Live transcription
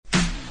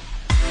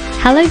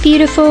Hello,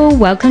 beautiful.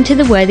 Welcome to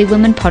the Worthy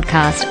Woman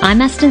podcast.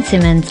 I'm Aston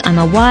Simmons. I'm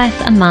a wife,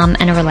 a mum,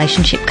 and a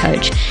relationship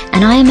coach,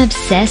 and I am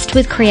obsessed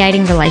with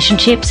creating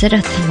relationships that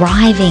are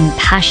thriving,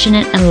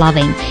 passionate, and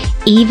loving.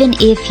 Even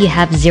if you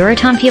have zero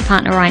time for your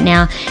partner right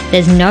now,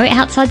 there's no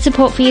outside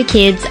support for your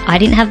kids. I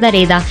didn't have that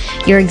either.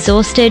 You're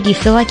exhausted. You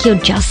feel like you're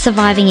just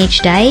surviving each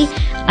day.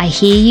 I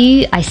hear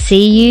you, I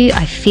see you,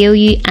 I feel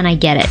you, and I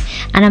get it.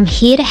 And I'm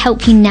here to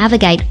help you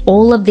navigate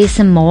all of this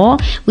and more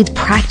with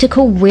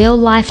practical real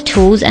life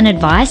tools and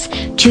advice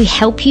to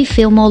help you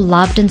feel more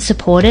loved and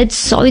supported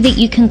so that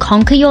you can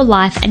conquer your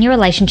life and your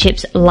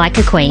relationships like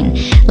a queen.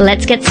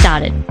 Let's get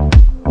started.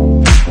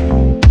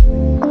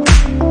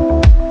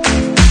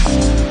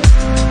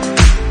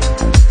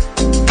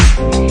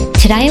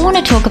 Today I want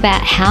to talk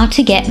about how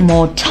to get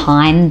more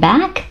time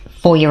back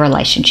for your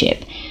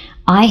relationship.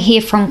 I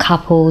hear from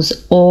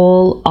couples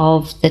all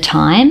of the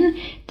time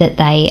that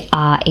they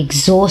are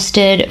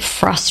exhausted,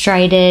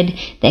 frustrated,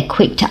 they're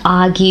quick to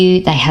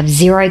argue, they have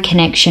zero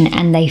connection,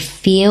 and they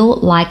feel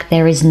like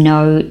there is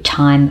no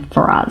time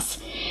for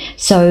us.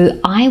 So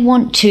I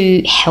want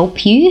to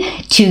help you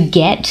to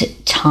get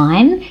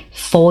time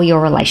for your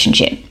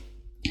relationship.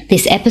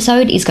 This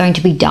episode is going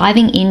to be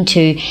diving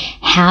into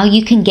how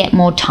you can get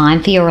more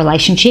time for your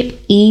relationship,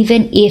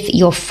 even if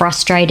you're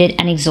frustrated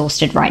and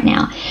exhausted right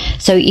now.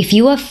 So if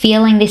you are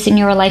feeling this in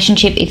your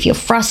relationship, if you're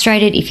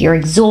frustrated, if you're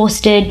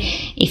exhausted,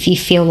 if you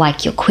feel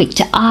like you're quick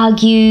to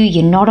argue,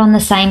 you're not on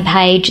the same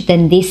page,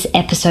 then this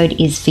episode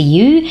is for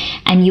you,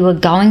 and you are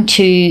going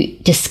to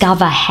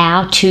discover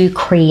how to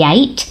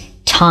create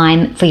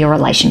time for your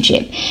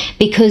relationship.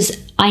 Because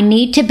I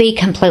need to be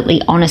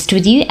completely honest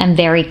with you and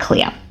very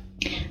clear.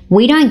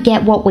 We don't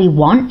get what we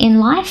want in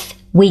life,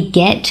 we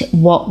get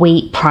what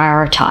we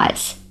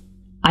prioritize.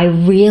 I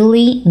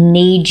really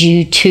need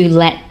you to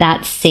let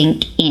that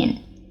sink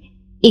in.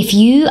 If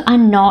you are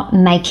not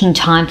making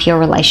time for your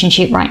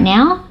relationship right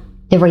now,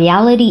 the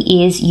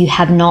reality is you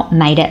have not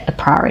made it a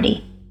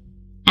priority.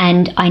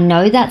 And I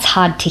know that's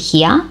hard to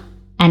hear,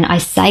 and I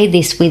say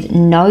this with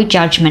no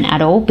judgment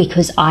at all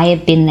because I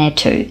have been there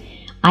too.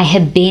 I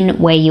have been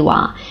where you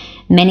are.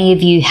 Many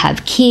of you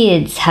have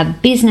kids,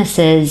 have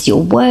businesses, you're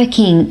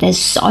working, there's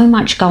so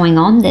much going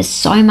on, there's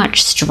so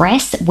much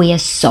stress. We are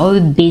so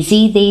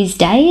busy these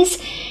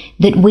days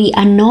that we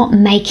are not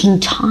making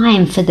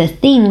time for the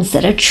things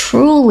that are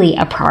truly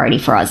a priority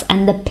for us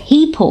and the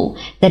people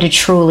that are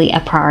truly a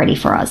priority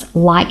for us,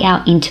 like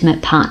our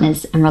intimate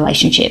partners and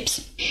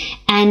relationships.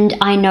 And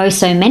I know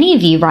so many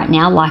of you right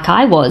now, like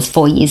I was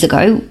 4 years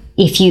ago,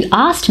 if you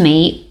asked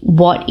me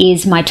what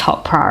is my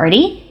top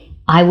priority,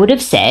 I would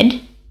have said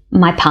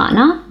my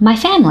partner, my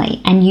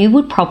family, and you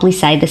would probably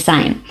say the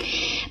same.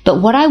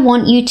 But what I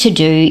want you to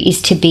do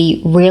is to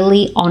be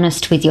really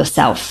honest with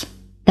yourself.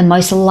 The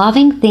most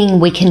loving thing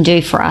we can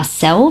do for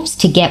ourselves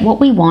to get what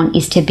we want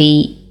is to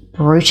be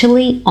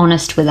brutally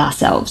honest with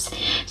ourselves.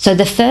 So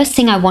the first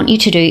thing I want you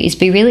to do is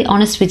be really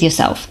honest with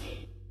yourself.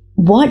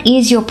 What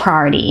is your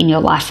priority in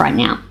your life right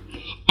now?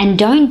 And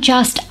don't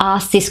just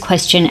ask this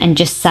question and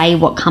just say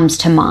what comes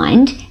to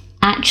mind.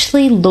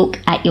 Actually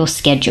look at your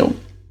schedule.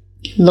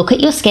 Look at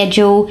your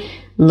schedule,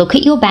 look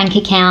at your bank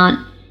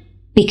account,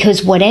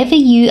 because whatever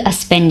you are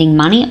spending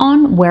money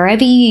on,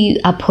 wherever you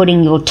are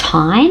putting your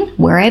time,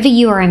 wherever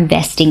you are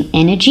investing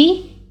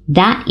energy,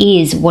 that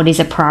is what is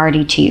a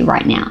priority to you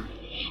right now.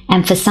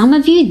 And for some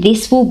of you,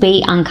 this will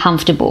be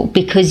uncomfortable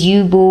because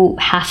you will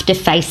have to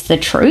face the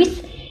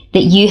truth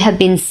that you have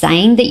been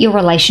saying that your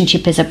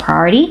relationship is a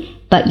priority,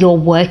 but you're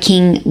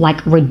working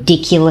like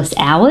ridiculous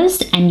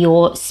hours and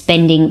you're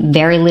spending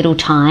very little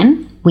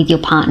time with your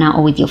partner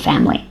or with your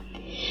family.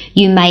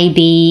 You may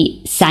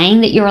be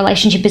saying that your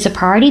relationship is a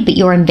priority, but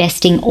you're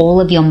investing all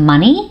of your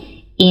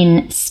money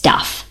in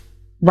stuff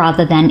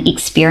rather than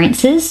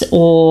experiences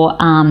or,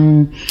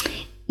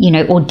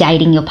 or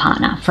dating your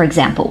partner, for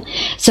example.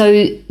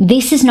 So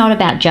this is not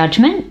about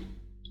judgment.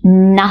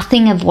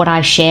 Nothing of what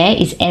I share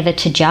is ever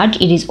to judge.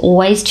 It is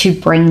always to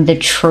bring the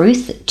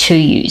truth to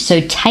you.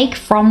 So take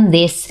from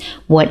this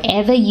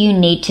whatever you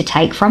need to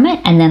take from it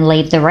and then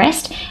leave the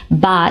rest.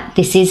 But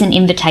this is an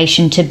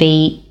invitation to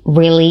be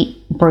really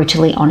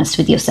brutally honest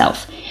with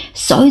yourself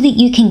so that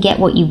you can get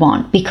what you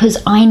want.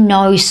 Because I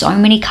know so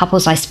many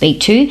couples I speak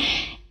to,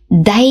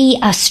 they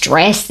are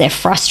stressed, they're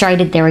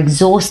frustrated, they're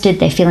exhausted,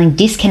 they're feeling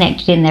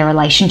disconnected in their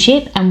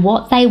relationship. And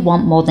what they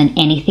want more than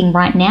anything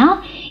right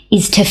now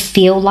is to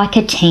feel like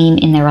a team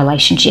in their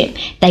relationship.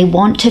 They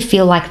want to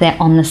feel like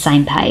they're on the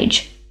same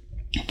page.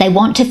 They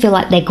want to feel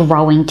like they're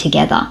growing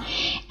together.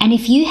 And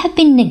if you have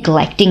been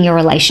neglecting your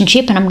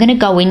relationship, and I'm going to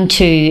go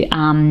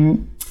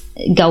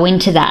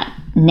into that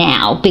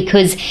now,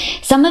 because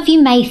some of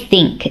you may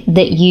think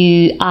that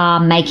you are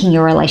making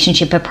your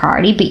relationship a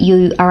priority, but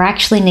you are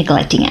actually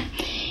neglecting it.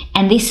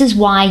 And this is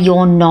why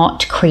you're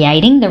not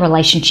creating the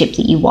relationship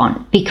that you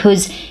want,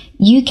 because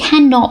you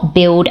cannot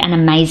build an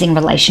amazing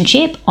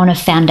relationship on a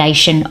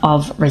foundation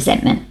of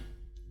resentment.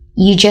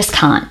 You just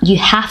can't. You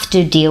have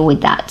to deal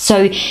with that.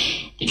 So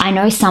I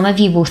know some of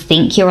you will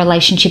think your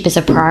relationship is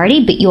a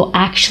priority, but you're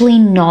actually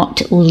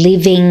not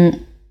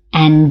living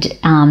and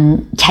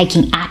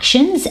taking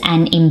actions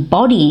and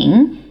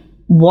embodying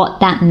what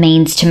that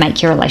means to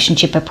make your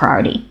relationship a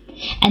priority.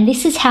 And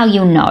this is how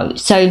you'll know.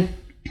 So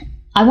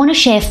I want to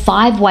share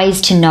 5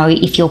 ways to know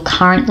if you're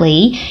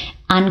currently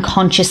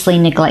unconsciously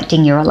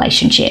neglecting your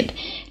relationship,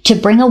 to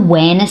bring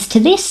awareness to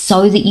this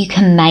so that you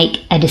can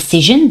make a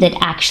decision that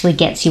actually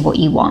gets you what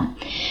you want.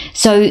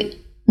 So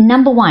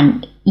number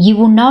 1, you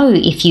will know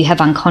if you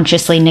have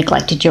unconsciously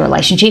neglected your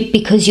relationship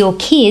because your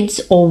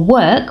kids or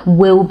work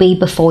will be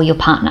before your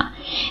partner.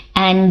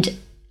 And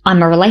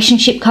I'm a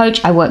relationship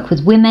coach. I work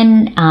with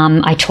women.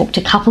 I talk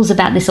to couples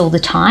about this all the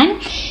time.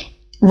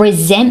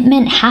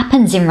 Resentment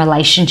happens in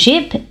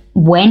relationship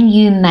when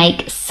you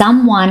make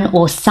someone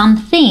or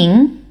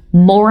something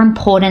more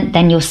important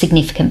than your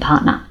significant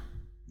partner.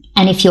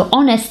 And if you're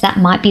honest, that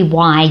might be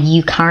why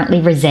you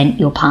currently resent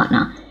your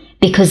partner,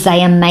 because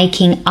they are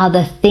making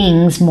other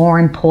things more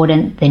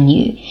important than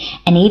you.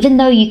 And even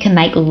though you can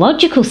make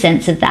logical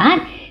sense of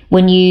that,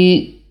 when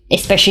you,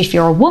 especially if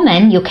you're a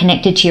woman, you're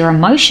connected to your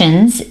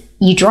emotions,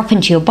 you drop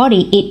into your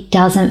body, it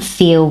doesn't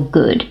feel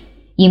good.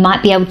 You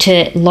might be able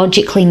to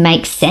logically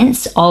make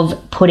sense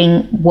of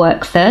putting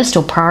work first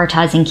or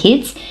prioritizing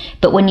kids,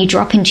 but when you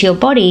drop into your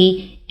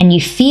body and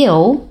you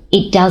feel,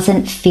 it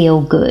doesn't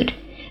feel good.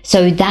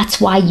 So that's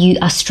why you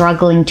are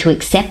struggling to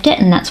accept it,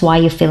 and that's why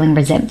you're feeling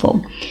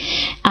resentful.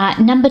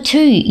 Number 2,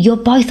 you're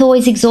both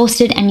always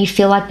exhausted and you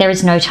feel like there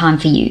is no time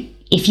for you.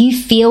 If you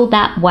feel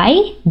that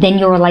way, then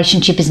your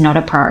relationship is not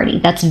a priority.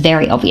 That's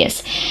very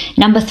obvious.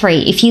 Number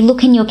 3, if you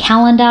look in your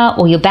calendar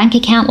or your bank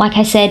account, like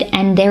I said,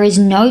 and there is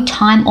no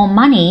time or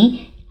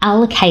money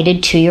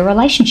allocated to your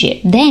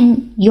relationship,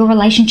 then your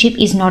relationship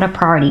is not a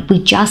priority.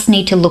 We just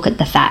need to look at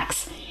the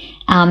facts,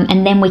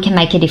 and then we can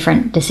make a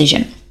different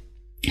decision.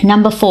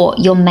 Number 4,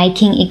 you're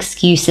making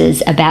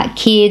excuses about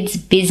kids,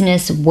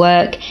 business,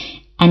 work,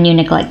 and you're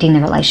neglecting the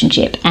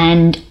relationship.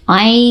 And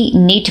I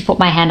need to put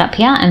my hand up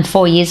here. And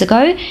 4 years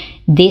ago,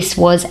 this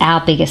was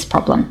our biggest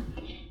problem.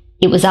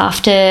 It was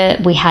after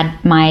we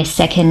had my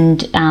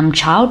second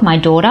child, my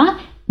daughter,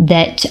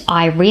 that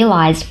I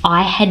realized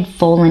I had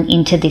fallen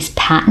into this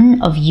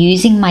pattern of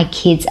using my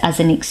kids as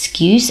an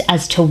excuse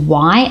as to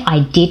why I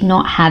did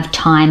not have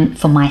time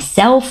for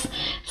myself,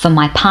 for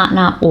my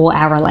partner, or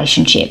our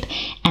relationship.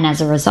 And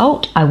as a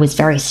result, I was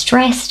very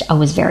stressed, I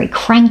was very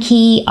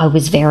cranky, I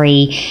was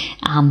very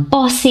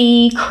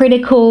bossy,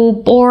 critical,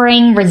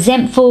 boring,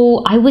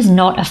 resentful. I was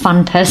not a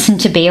fun person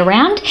to be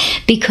around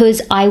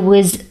because I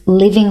was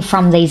living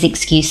from these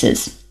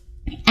excuses.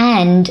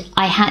 And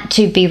I had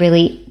to be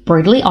really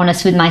brutally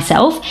honest with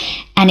myself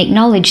and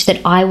acknowledge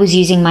that I was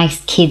using my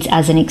kids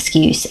as an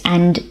excuse,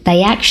 and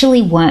they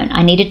actually weren't.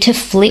 I needed to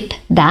flip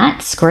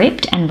that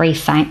script and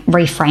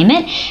reframe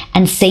it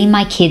and see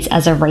my kids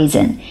as a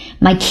reason.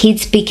 My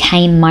kids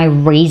became my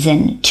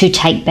reason to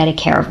take better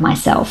care of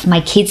myself.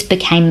 My kids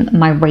became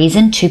my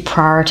reason to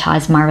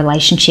prioritize my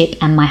relationship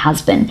and my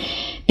husband.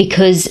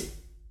 Because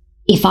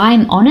if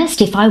I'm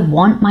honest, if I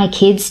want my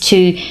kids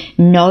to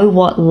know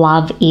what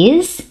love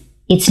is,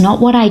 it's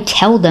not what I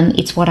tell them,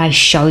 it's what I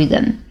show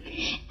them.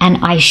 And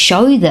I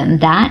show them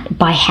that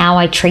by how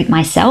I treat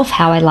myself,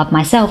 how I love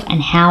myself, and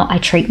how I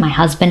treat my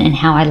husband and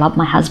how I love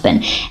my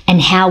husband.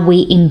 And how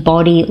we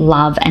embody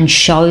love and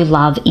show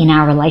love in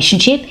our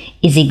relationship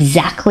is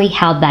exactly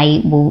how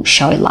they will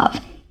show love,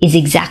 is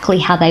exactly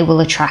how they will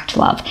attract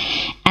love.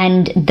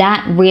 And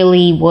that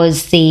really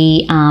was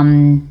the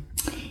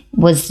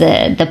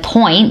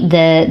point,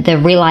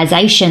 the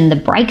realization, the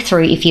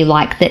breakthrough, if you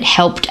like, that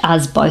helped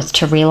us both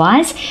to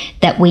realize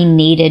that we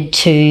needed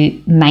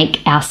to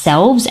make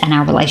ourselves and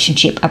our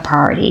relationship a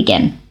priority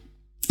again.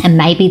 And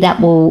maybe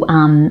that will,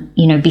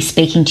 be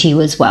speaking to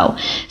you as well.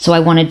 So I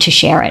wanted to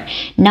share it.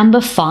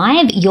 Number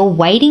 5, you're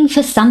waiting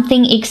for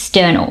something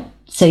external.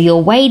 So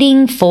you're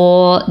waiting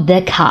for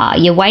the car,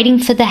 you're waiting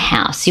for the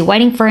house, you're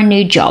waiting for a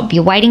new job,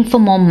 you're waiting for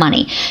more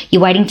money,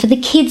 you're waiting for the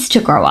kids to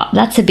grow up.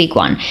 That's a big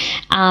one.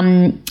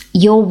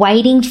 You're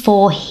waiting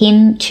for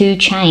him to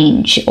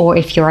change, or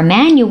if you're a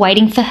man, you're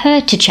waiting for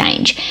her to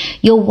change.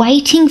 You're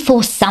waiting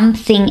for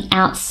something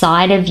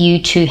outside of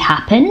you to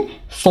happen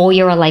for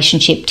your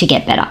relationship to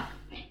get better.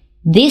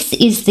 This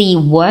is the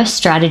worst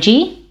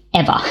strategy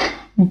ever.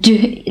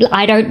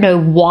 I don't know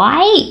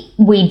why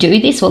we do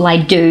this. Well, I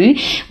do.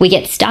 We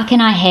get stuck in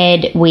our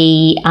head.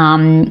 We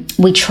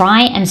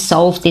try and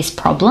solve this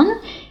problem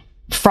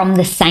from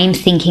the same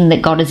thinking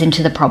that got us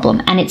into the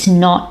problem, and it's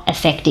not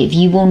effective.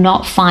 You will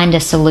not find a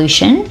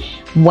solution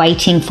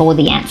waiting for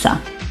the answer.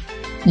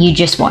 You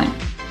just won't.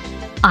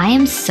 I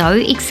am so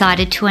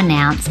excited to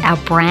announce our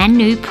brand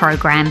new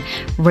program,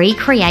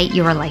 Recreate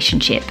Your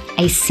Relationship,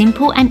 a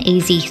simple and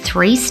easy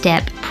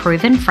 3-step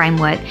proven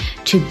framework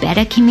to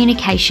better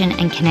communication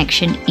and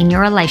connection in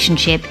your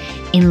relationship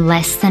in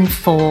less than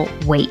 4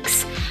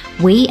 weeks.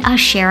 We are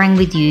sharing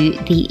with you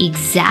the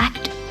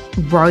exact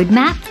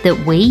roadmap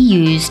that we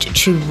used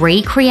to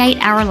recreate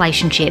our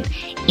relationship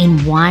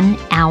in 1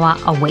 hour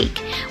a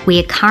week. We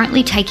are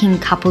currently taking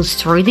couples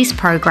through this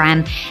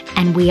program,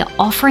 and we are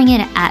offering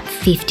it at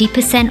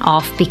 50%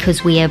 off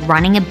because we are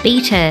running a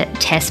beta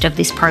test of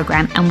this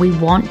program and we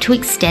want to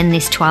extend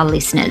this to our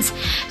listeners.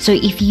 So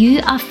if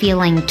you are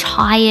feeling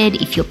tired,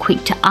 if you're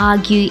quick to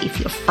argue, if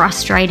you're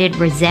frustrated,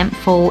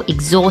 resentful,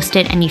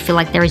 exhausted, and you feel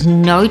like there is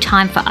no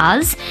time for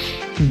us,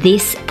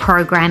 this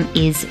program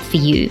is for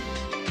you.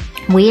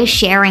 We are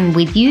sharing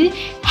with you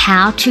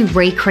how to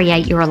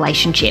recreate your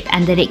relationship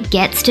and that it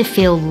gets to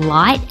feel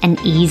light and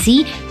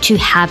easy to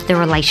have the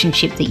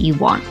relationship that you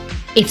want.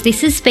 If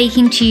this is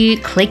speaking to you,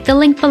 click the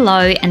link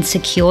below and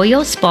secure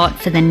your spot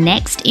for the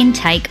next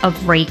intake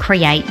of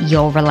Recreate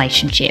Your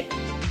Relationship.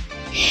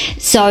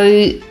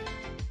 So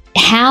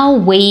how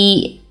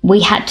we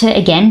had to,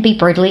 again, be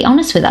brutally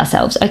honest with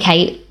ourselves.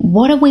 Okay,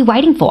 what are we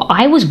waiting for?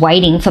 I was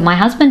waiting for my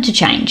husband to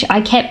change.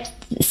 I kept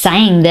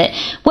saying that,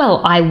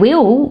 well, I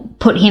will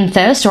put him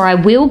first, or I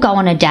will go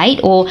on a date,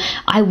 or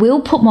I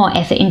will put more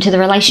effort into the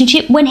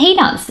relationship when he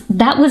does.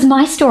 That was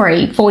my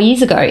story 4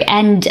 years ago.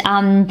 And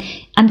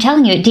I'm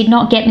telling you, it did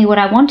not get me what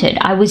I wanted.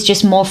 I was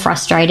just more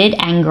frustrated,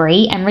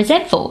 angry, and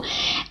resentful.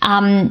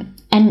 And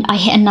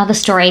another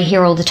story I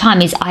hear all the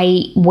time is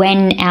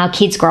when our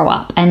kids grow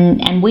up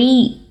and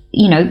we,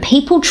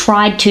 people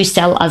tried to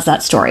sell us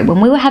that story. When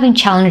we were having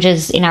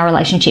challenges in our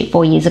relationship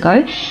 4 years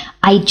ago,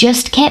 I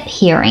just kept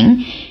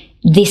hearing,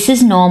 this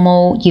is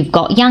normal. You've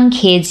got young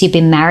kids. You've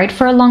been married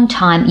for a long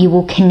time. You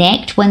will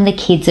connect when the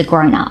kids are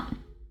grown up.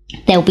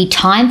 There'll be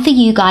time for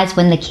you guys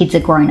when the kids are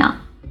grown up.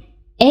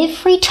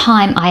 Every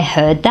time I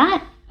heard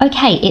that,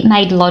 okay, it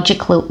made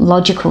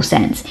logical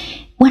sense.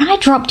 When I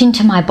dropped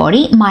into my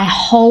body, my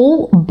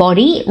whole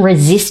body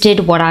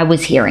resisted what I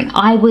was hearing.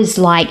 I was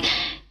like,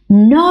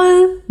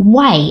 no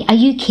way. Are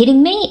you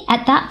kidding me?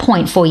 At that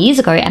point 4 years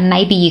ago, and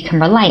maybe you can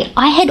relate,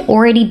 I had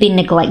already been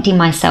neglecting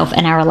myself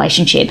and our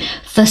relationship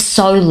for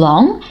so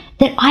long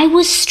that I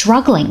was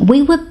struggling.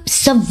 We were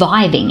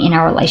surviving in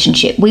our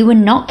relationship. We were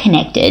not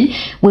connected.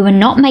 We were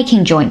not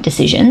making joint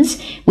decisions.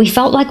 We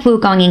felt like we were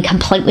going in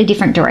completely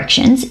different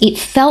directions. It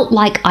felt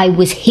like I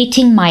was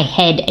hitting my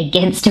head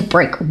against a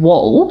brick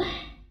wall.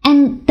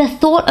 And the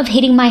thought of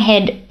hitting my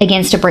head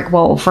against a brick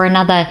wall for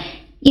another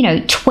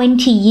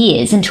 20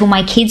 years until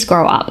my kids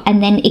grow up,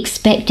 and then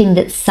expecting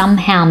that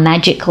somehow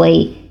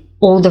magically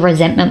all the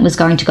resentment was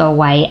going to go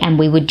away and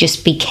we would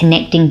just be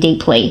connecting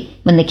deeply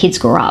when the kids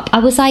grow up. I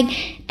was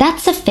like,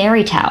 that's a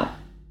fairy tale.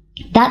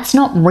 That's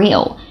not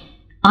real.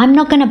 I'm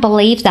not going to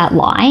believe that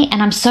lie.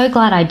 And I'm so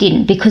glad I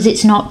didn't, because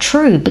it's not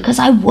true, because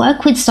I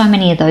work with so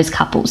many of those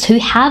couples who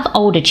have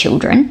older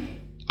children,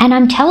 and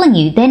I'm telling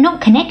you, they're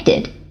not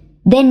connected.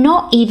 They're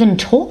not even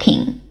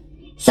talking.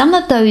 Some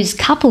of those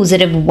couples that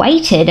have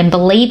waited and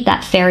believed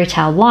that fairy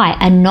tale lie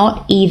are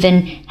not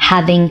even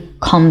having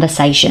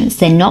conversations.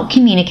 They're not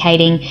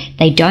communicating.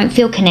 They don't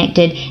feel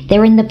connected.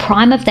 They're in the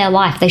prime of their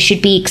life. They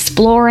should be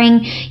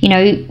exploring.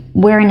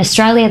 We're in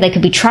Australia. They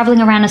could be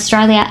traveling around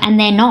Australia, and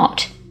they're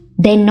not.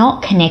 They're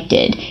not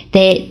connected.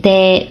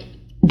 They're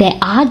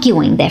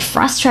arguing. They're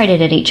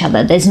frustrated at each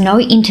other. There's no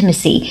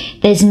intimacy.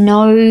 There's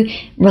no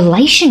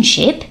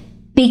relationship,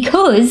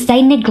 because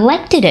they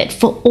neglected it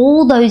for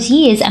all those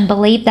years and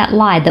believed that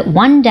lie, that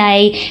one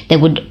day there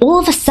would all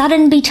of a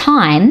sudden be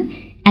time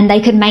and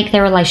they could make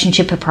their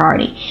relationship a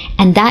priority.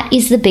 And that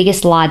is the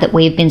biggest lie that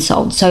we've been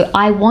sold. So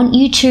I want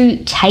you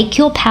to take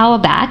your power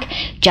back,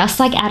 just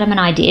like Adam and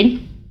I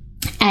did,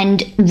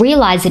 and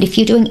realize that if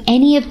you're doing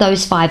any of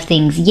those 5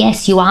 things,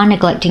 yes, you are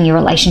neglecting your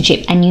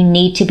relationship and you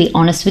need to be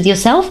honest with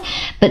yourself.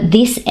 But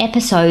this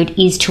episode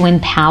is to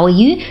empower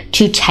you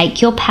to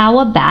take your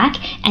power back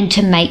and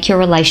to make your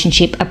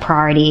relationship a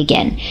priority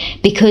again.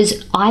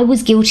 Because I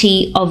was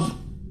guilty of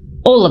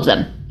all of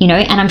them, and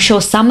I'm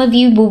sure some of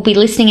you will be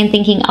listening and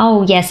thinking,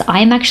 oh, yes,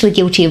 I am actually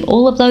guilty of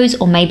all of those,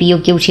 or maybe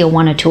you're guilty of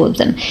 1 or 2 of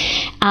them.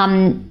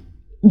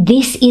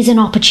 This is an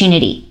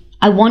opportunity.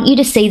 I want you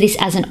to see this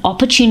as an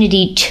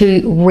opportunity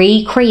to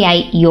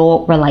recreate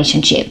your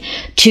relationship,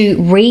 to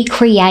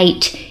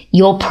recreate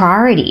your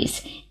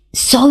priorities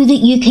so that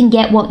you can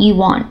get what you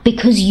want,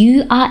 because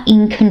you are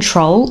in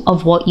control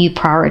of what you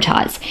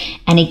prioritize.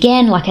 And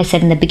again, like I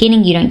said in the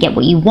beginning, you don't get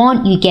what you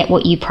want, you get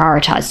what you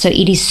prioritize. So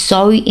it is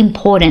so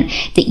important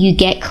that you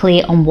get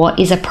clear on what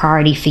is a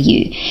priority for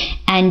you.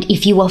 And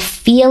if you are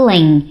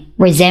feeling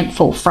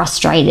resentful,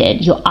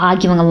 frustrated, you're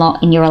arguing a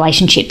lot in your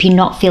relationship, you're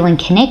not feeling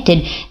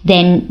connected,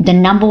 then the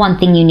number one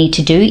thing you need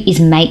to do is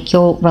make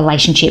your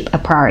relationship a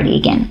priority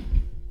again.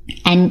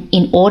 And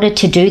in order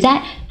to do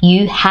that,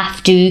 you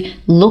have to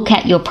look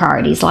at your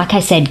priorities. Like I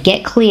said,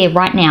 get clear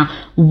right now.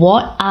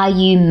 What are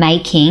you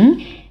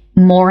making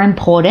more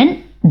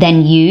important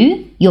than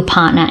you, your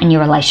partner, and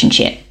your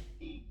relationship?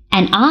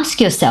 And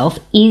ask yourself,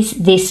 is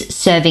this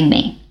serving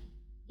me?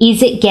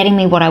 Is it getting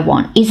me what I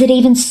want? Is it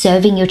even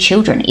serving your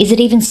children? Is it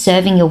even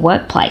serving your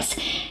workplace?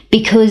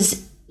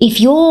 Because if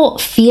you're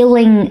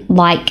feeling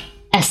like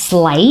a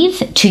slave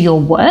to your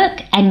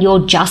work and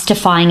you're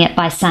justifying it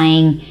by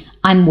saying,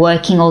 I'm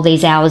working all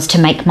these hours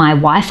to make my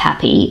wife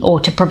happy or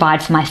to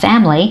provide for my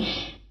family,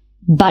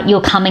 but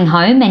you're coming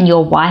home and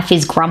your wife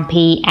is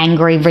grumpy,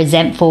 angry,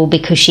 resentful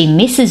because she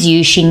misses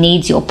you, she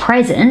needs your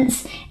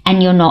presence,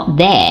 and you're not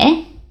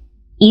there,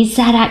 is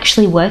that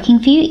actually working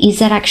for you? Is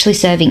that actually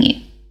serving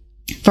you?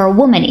 For a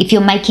woman, if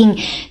you're making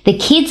the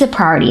kids a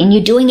priority and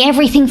you're doing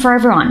everything for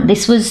everyone,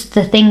 this was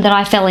the thing that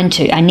I fell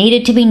into. I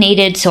needed to be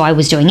needed, so I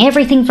was doing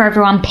everything for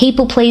everyone,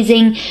 people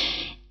pleasing,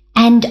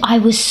 and I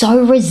was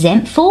so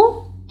resentful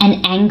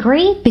and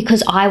angry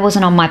because I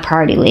wasn't on my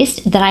priority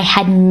list that I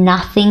had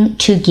nothing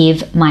to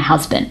give my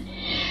husband.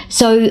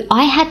 So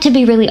I had to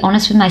be really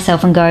honest with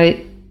myself and go,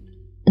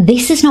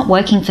 this is not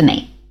working for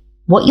me.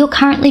 What you're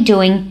currently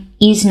doing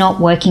is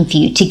not working for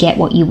you to get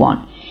what you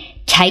want.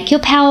 Take your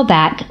power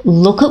back,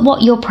 look at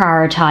what you're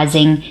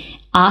prioritizing,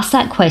 ask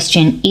that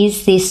question,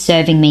 is this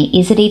serving me?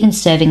 Is it even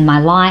serving my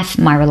life,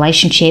 my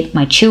relationship,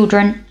 my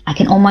children? I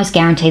can almost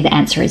guarantee the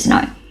answer is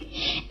no.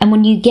 And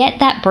when you get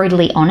that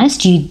brutally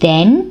honest, you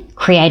then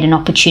create an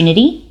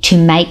opportunity to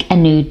make a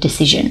new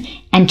decision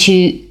and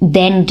to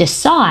then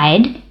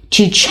decide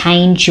to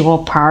change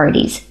your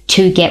priorities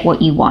to get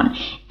what you want.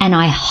 And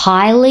I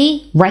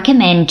highly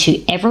recommend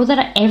to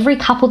every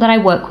couple that I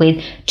work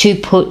with to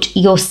put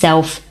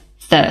yourself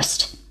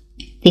first.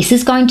 This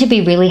is going to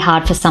be really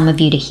hard for some of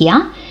you to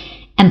hear.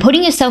 And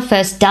putting yourself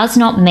first does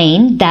not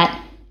mean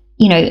that,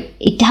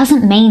 it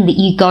doesn't mean that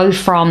you go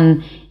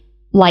from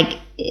like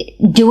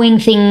doing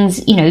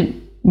things,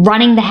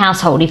 running the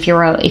household if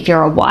you're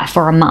a wife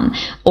or a mum,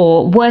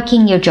 or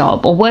working your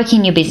job or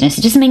working your business.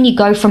 It doesn't mean you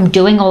go from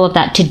doing all of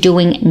that to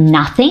doing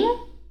nothing.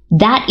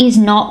 That is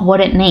not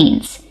what it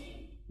means.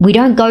 We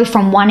don't go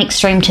from one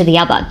extreme to the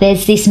other.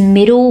 There's this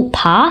middle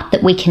path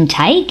that we can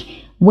take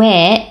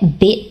where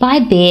bit by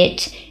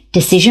bit,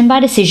 decision by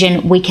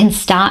decision, we can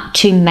start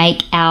to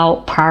make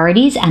our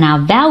priorities and our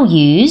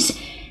values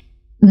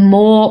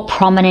more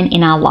prominent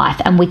in our life,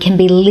 and we can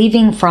be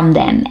living from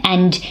them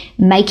and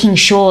making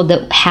sure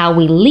that how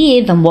we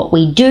live and what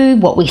we do,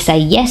 what we say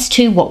yes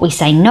to, what we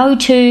say no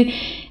to,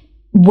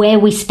 where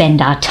we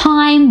spend our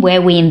time,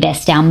 where we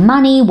invest our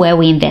money, where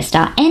we invest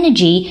our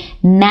energy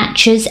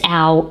matches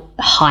our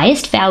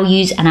highest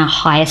values and our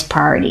highest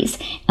priorities.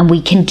 And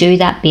we can do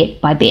that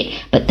bit by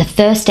bit. But the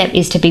first step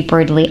is to be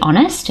brutally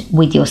honest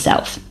with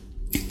yourself.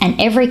 And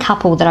every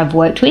couple that I've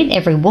worked with,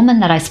 every woman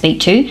that I speak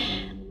to,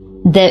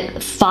 the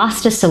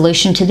fastest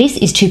solution to this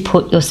is to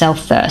put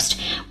yourself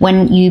first.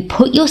 When you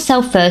put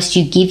yourself first,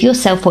 you give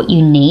yourself what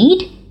you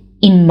need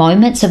in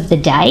moments of the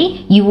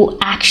day, you will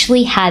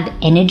actually have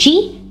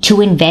energy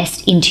to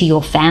invest into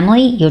your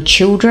family, your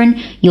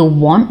children. You'll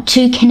want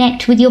to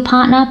connect with your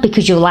partner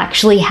because you'll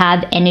actually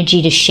have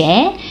energy to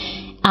share.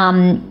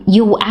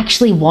 You will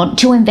actually want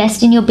to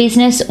invest in your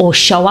business or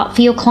show up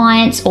for your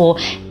clients or,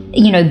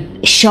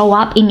 show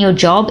up in your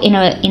job in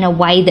a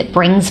way that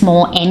brings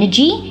more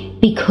energy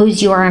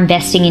because you are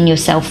investing in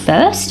yourself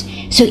first.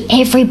 So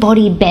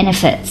everybody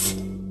benefits.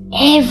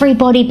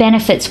 Everybody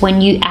benefits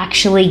when you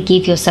actually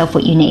give yourself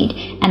what you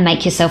need and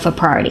make yourself a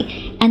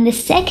priority. And the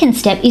second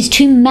step is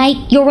to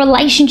make your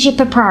relationship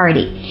a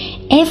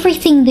priority.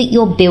 Everything that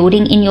you're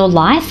building in your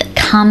life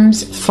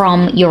comes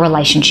from your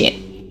relationship.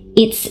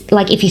 It's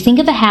like if you think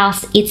of a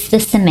house, it's the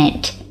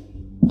cement.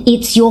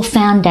 It's your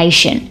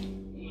foundation.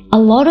 A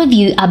lot of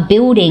you are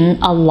building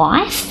a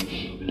life.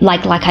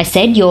 Like I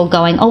said, you're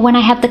going, when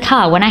I have the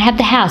car, when I have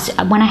the house,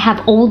 when I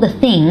have all the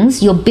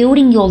things, you're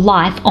building your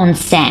life on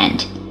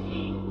sand.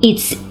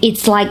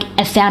 It's like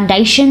a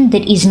foundation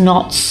that is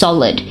not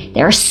solid.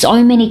 There are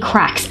so many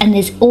cracks and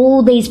there's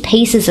all these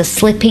pieces are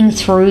slipping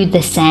through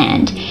the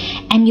sand.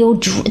 And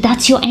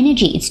that's your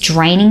energy. It's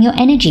draining your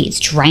energy. It's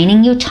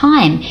draining your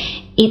time.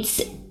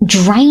 It's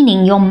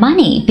draining your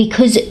money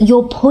because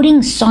you're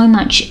putting so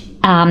much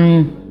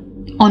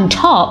on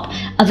top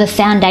of a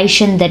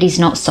foundation that is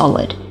not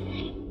solid.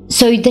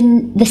 So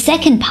then the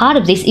second part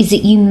of this is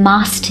that you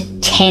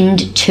must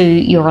tend to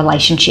your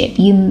relationship.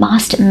 You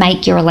must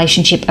make your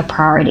relationship a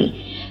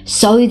priority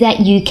so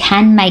that you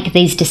can make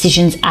these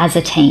decisions as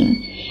a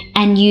team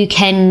and you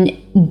can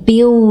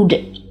build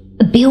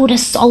a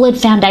solid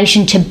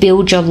foundation to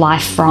build your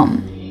life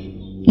from.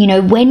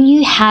 When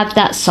you have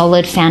that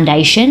solid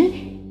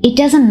foundation, it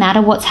doesn't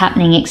matter what's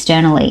happening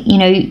externally.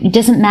 It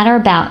doesn't matter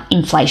about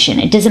inflation.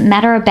 It doesn't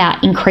matter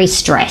about increased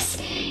stress.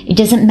 It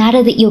doesn't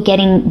matter that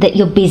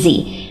you're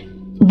busy.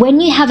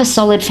 When you have a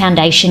solid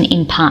foundation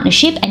in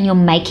partnership and you're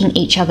making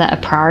each other a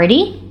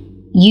priority,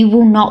 you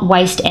will not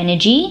waste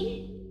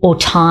energy or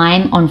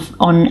time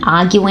on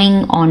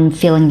arguing, on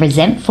feeling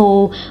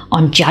resentful,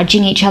 on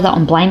judging each other,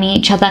 on blaming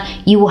each other.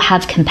 You will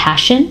have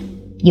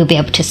compassion. You'll be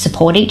able to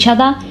support each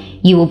other.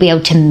 You will be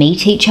able to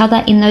meet each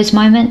other in those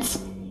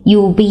moments.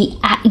 You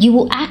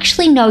will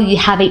actually know you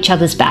have each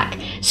other's back.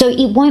 So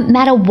it won't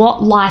matter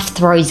what life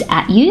throws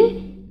at you.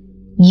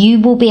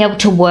 You will be able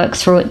to work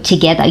through it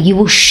together. You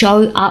will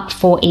show up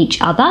for each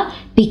other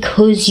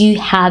because you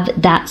have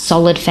that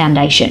solid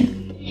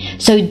foundation.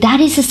 So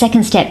that is the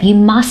second step. You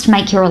must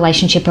make your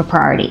relationship a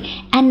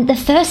priority. And the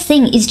first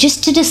thing is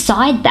just to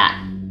decide that.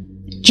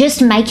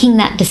 Just making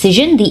that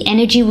decision, the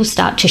energy will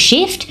start to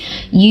shift.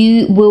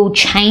 You will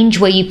change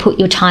where you put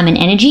your time and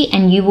energy,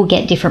 and you will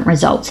get different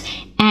results,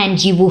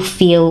 and you will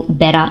feel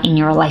better in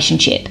your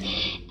relationship,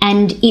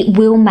 and it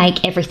will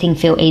make everything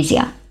feel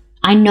easier.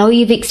 I know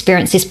you've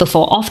experienced this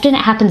before. Often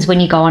it happens when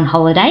you go on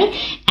holiday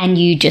and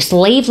you just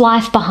leave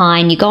life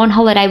behind. You go on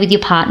holiday with your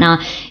partner,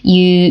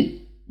 you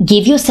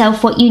give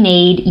yourself what you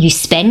need, you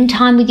spend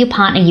time with your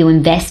partner, you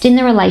invest in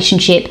the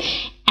relationship,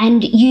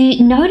 and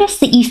you notice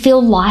that you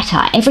feel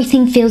lighter.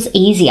 Everything feels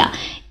easier.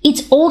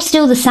 It's all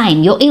still the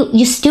same.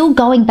 You're still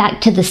going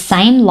back to the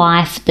same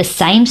life, the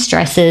same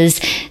stresses,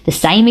 the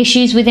same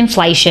issues with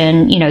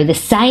inflation, the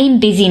same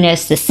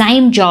busyness, the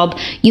same job.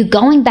 You're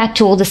going back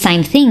to all the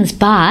same things,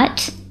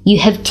 but you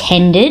have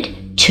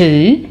tended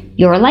to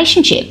your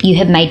relationship. You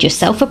have made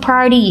yourself a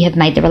priority. You have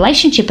made the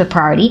relationship a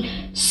priority,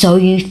 so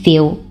you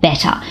feel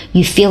better.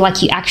 You feel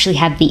like you actually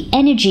have the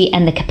energy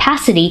and the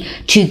capacity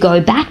to go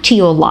back to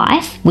your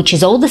life, which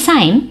is all the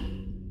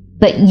same,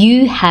 but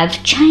you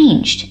have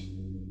changed.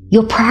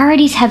 Your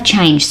priorities have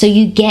changed, so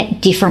you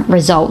get different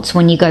results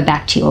when you go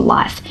back to your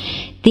life.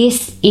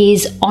 This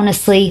is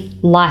honestly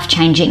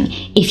life-changing.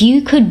 If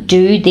you could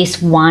do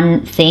this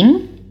one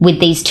thing with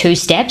these 2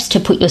 steps, to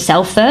put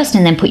yourself first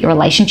and then put your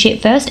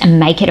relationship first and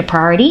make it a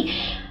priority,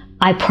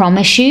 I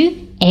promise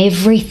you,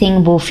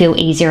 everything will feel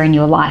easier in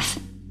your life.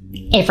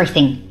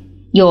 Everything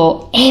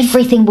will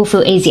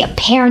feel easier.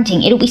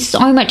 Parenting, it'll be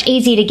so much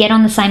easier to get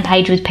on the same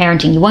page with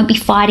parenting. You won't be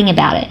fighting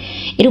about it.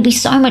 It'll be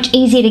so much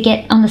easier to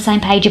get on the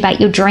same page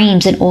about your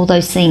dreams and all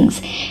those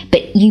things.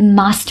 But you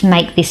must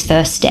make this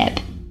first step,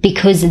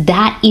 because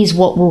that is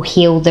what will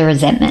heal the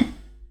resentment.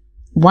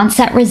 Once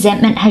that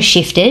resentment has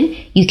shifted,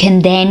 you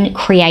can then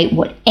create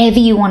whatever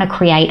you want to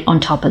create on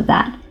top of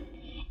that.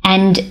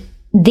 And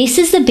this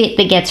is the bit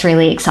that gets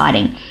really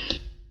exciting.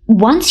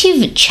 Once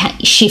you've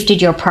shifted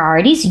your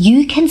priorities,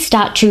 you can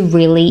start to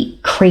really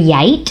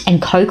create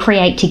and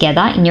co-create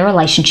together in your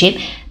relationship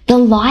the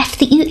life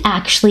that you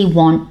actually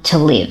want to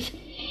live.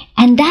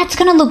 And that's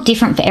going to look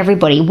different for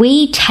everybody.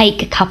 We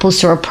take couples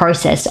through a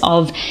process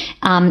of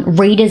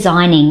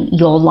redesigning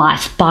your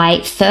life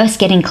by first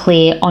getting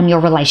clear on your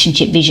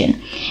relationship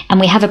vision. And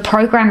we have a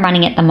program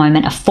running at the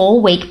moment, a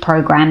 4-week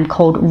program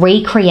called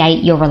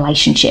Recreate Your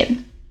Relationship.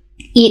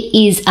 It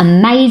is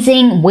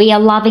amazing. We are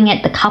loving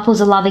it. The couples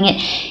are loving it.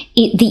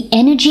 The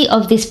energy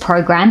of this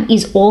program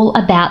is all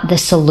about the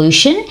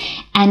solution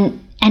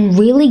and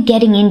really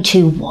getting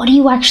into what do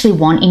you actually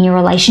want in your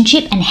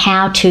relationship and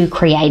how to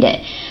create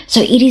it. So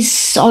it is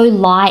so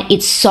light,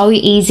 it's so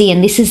easy,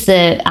 and this is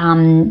the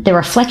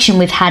reflection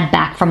we've had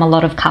back from a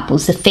lot of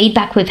couples. The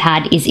feedback we've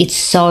had is it's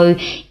so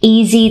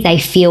easy, they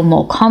feel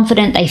more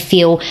confident, they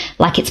feel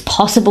like it's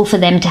possible for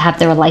them to have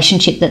the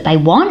relationship that they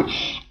want,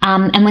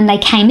 and when they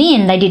came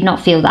in, they did not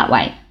feel that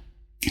way.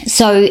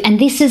 So, and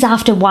this is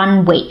after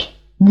 1 week.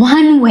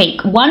 1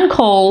 week, 1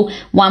 call,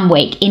 1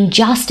 week. In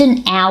just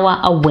an hour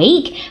a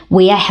week,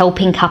 we are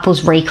helping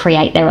couples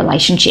recreate their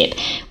relationship.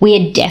 We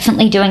are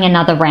definitely doing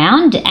another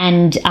round,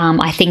 and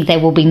I think there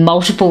will be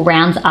multiple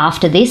rounds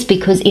after this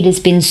because it has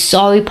been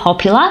so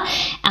popular.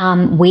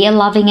 We are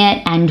loving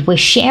it, and we're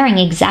sharing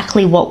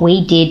exactly what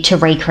we did to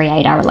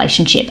recreate our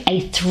relationship.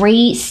 A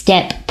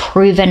 3-step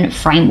proven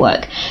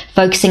framework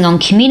focusing on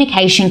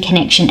communication,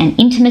 connection, and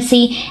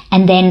intimacy.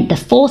 And then the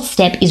 4th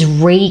step is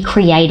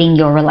recreating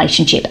your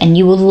relationship. And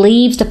you will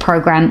leave the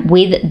program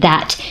with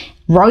that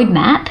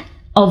roadmap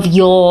of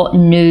your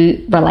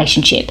new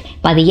relationship.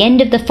 By the end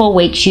of the 4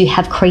 weeks, you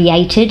have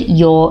created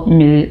your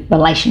new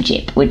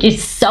relationship, which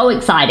is so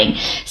exciting.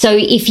 So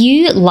if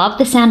you love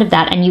the sound of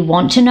that and you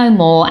want to know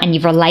more and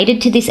you've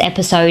related to this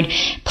episode,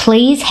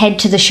 please head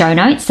to the show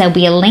notes. There'll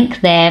be a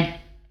link there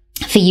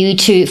for you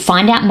to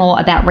find out more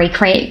about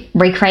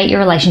recreate your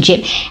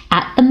relationship.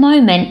 At the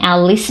moment, our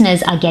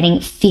listeners are getting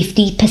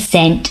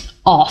 50%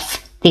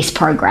 off this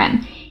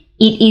program.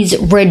 It is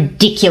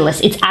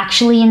ridiculous. It's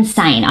actually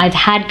insane. I've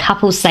had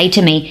couples say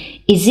to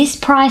me, is this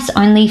price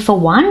only for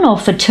 1 or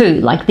for 2?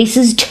 Like, this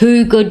is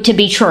too good to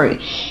be true.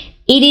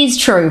 It is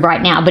true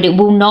right now, but it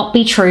will not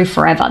be true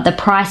forever. The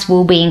price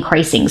will be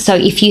increasing. So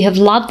if you have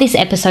loved this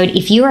episode,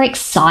 if you are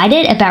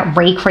excited about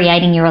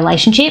recreating your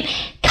relationship,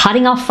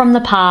 cutting off from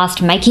the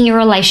past, making your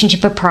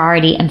relationship a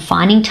priority, and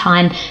finding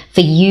time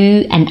for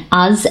you and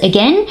us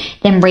again,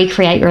 then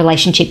Recreate Your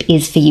Relationship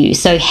is for you.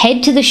 So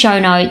head to the show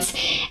notes,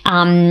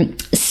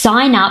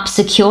 sign up,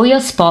 secure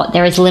your spot.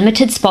 There is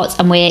limited spots,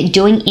 and we're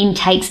doing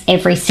intakes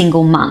every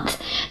single month.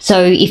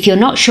 So if you're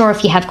not sure,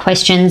 if you have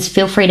questions,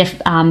 feel free to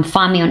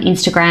find me on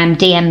Instagram,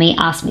 DM me,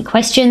 ask me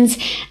questions.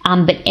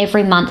 But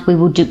every month we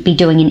will be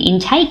doing an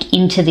intake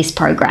into this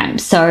program.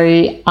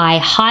 So I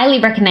highly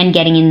recommend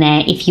getting in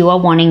there if you are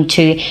wanting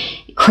to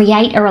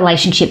create a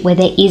relationship where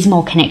there is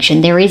more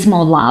connection, there is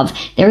more love,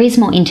 there is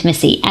more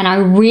intimacy. And I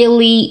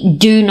really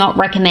do not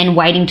recommend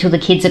waiting till the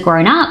kids are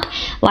grown up.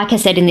 Like I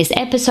said in this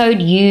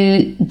episode,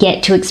 you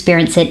get to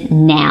experience it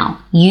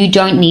now. You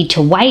don't need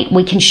to wait.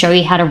 We can show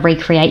you how to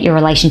recreate your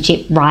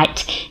relationship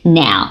right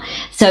now.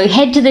 So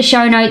head to the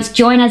show notes,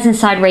 join us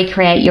inside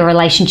Recreate Your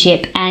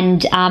Relationship,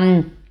 and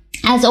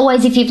As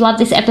always, if you've loved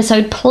this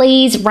episode,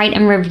 please rate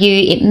and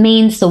review. It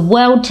means the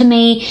world to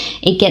me.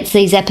 It gets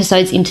these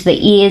episodes into the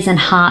ears and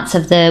hearts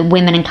of the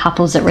women and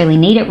couples that really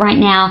need it right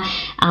now.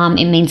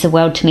 It means the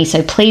world to me.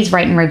 So please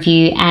rate and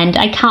review. And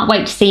I can't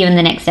wait to see you in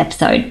the next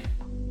episode.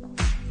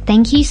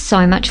 Thank you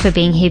so much for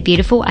being here,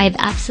 beautiful. I've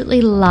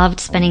absolutely loved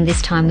spending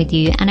this time with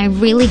you, and I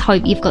really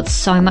hope you've got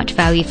so much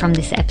value from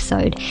this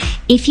episode.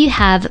 If you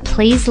have,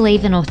 please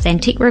leave an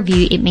authentic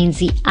review. It means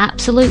the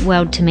absolute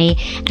world to me.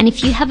 And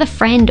if you have a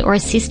friend or a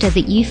sister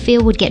that you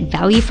feel would get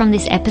value from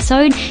this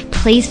episode,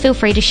 please feel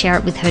free to share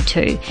it with her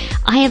too.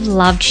 I have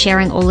loved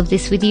sharing all of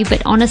this with you,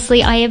 but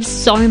honestly, I have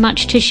so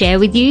much to share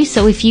with you.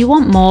 So if you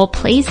want more,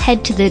 please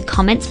head to the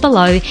comments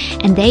below,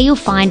 and there you'll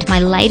find my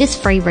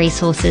latest free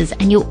resources,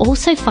 and you'll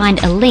also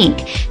find a link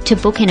to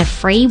book in a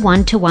free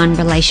one-to-one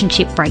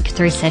relationship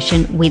breakthrough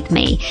session with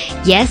me.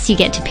 Yes, you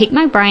get to pick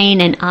my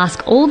brain and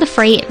ask all the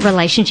free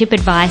relationship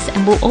advice,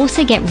 and we'll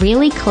also get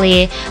really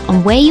clear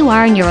on where you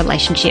are in your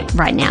relationship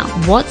right now,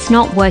 what's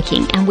not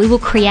working, and we will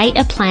create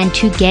a plan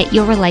to get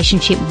your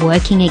relationship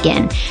working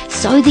again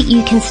so that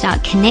you can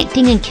start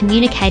connecting and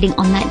communicating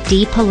on that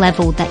deeper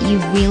level that you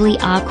really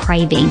are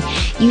craving.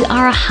 You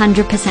are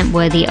 100%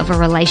 worthy of a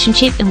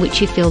relationship in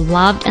which you feel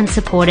loved and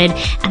supported,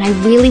 and I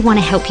really want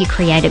to help you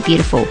create it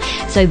beautiful.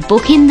 So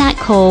book in that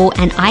call,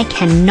 and I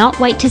cannot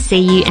wait to see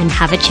you and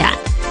have a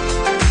chat.